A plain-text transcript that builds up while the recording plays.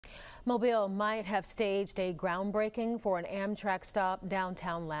Mobile might have staged a groundbreaking for an Amtrak stop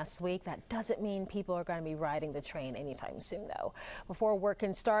downtown last week. That doesn't mean people are going to be riding the train anytime soon, though. Before work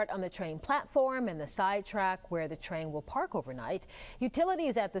can start on the train platform and the side track where the train will park overnight,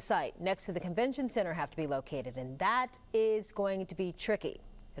 utilities at the site next to the convention center have to be located, and that is going to be tricky.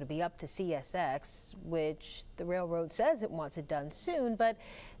 It'll be up to CSX, which the railroad says it wants it done soon, but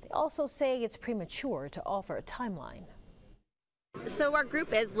they also say it's premature to offer a timeline. So our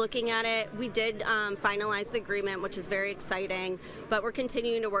group is looking at it. We did finalize the agreement, which is very exciting, but we're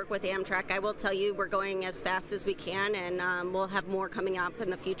continuing to work with Amtrak. I will tell you we're going as fast as we can, and we'll have more coming up in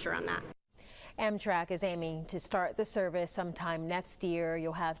the future on that. Amtrak is aiming to start the service sometime next year.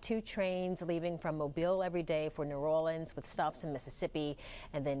 You'll have 2 trains leaving from Mobile every day for New Orleans with stops in Mississippi,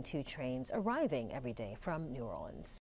 and then 2 trains arriving every day from New Orleans.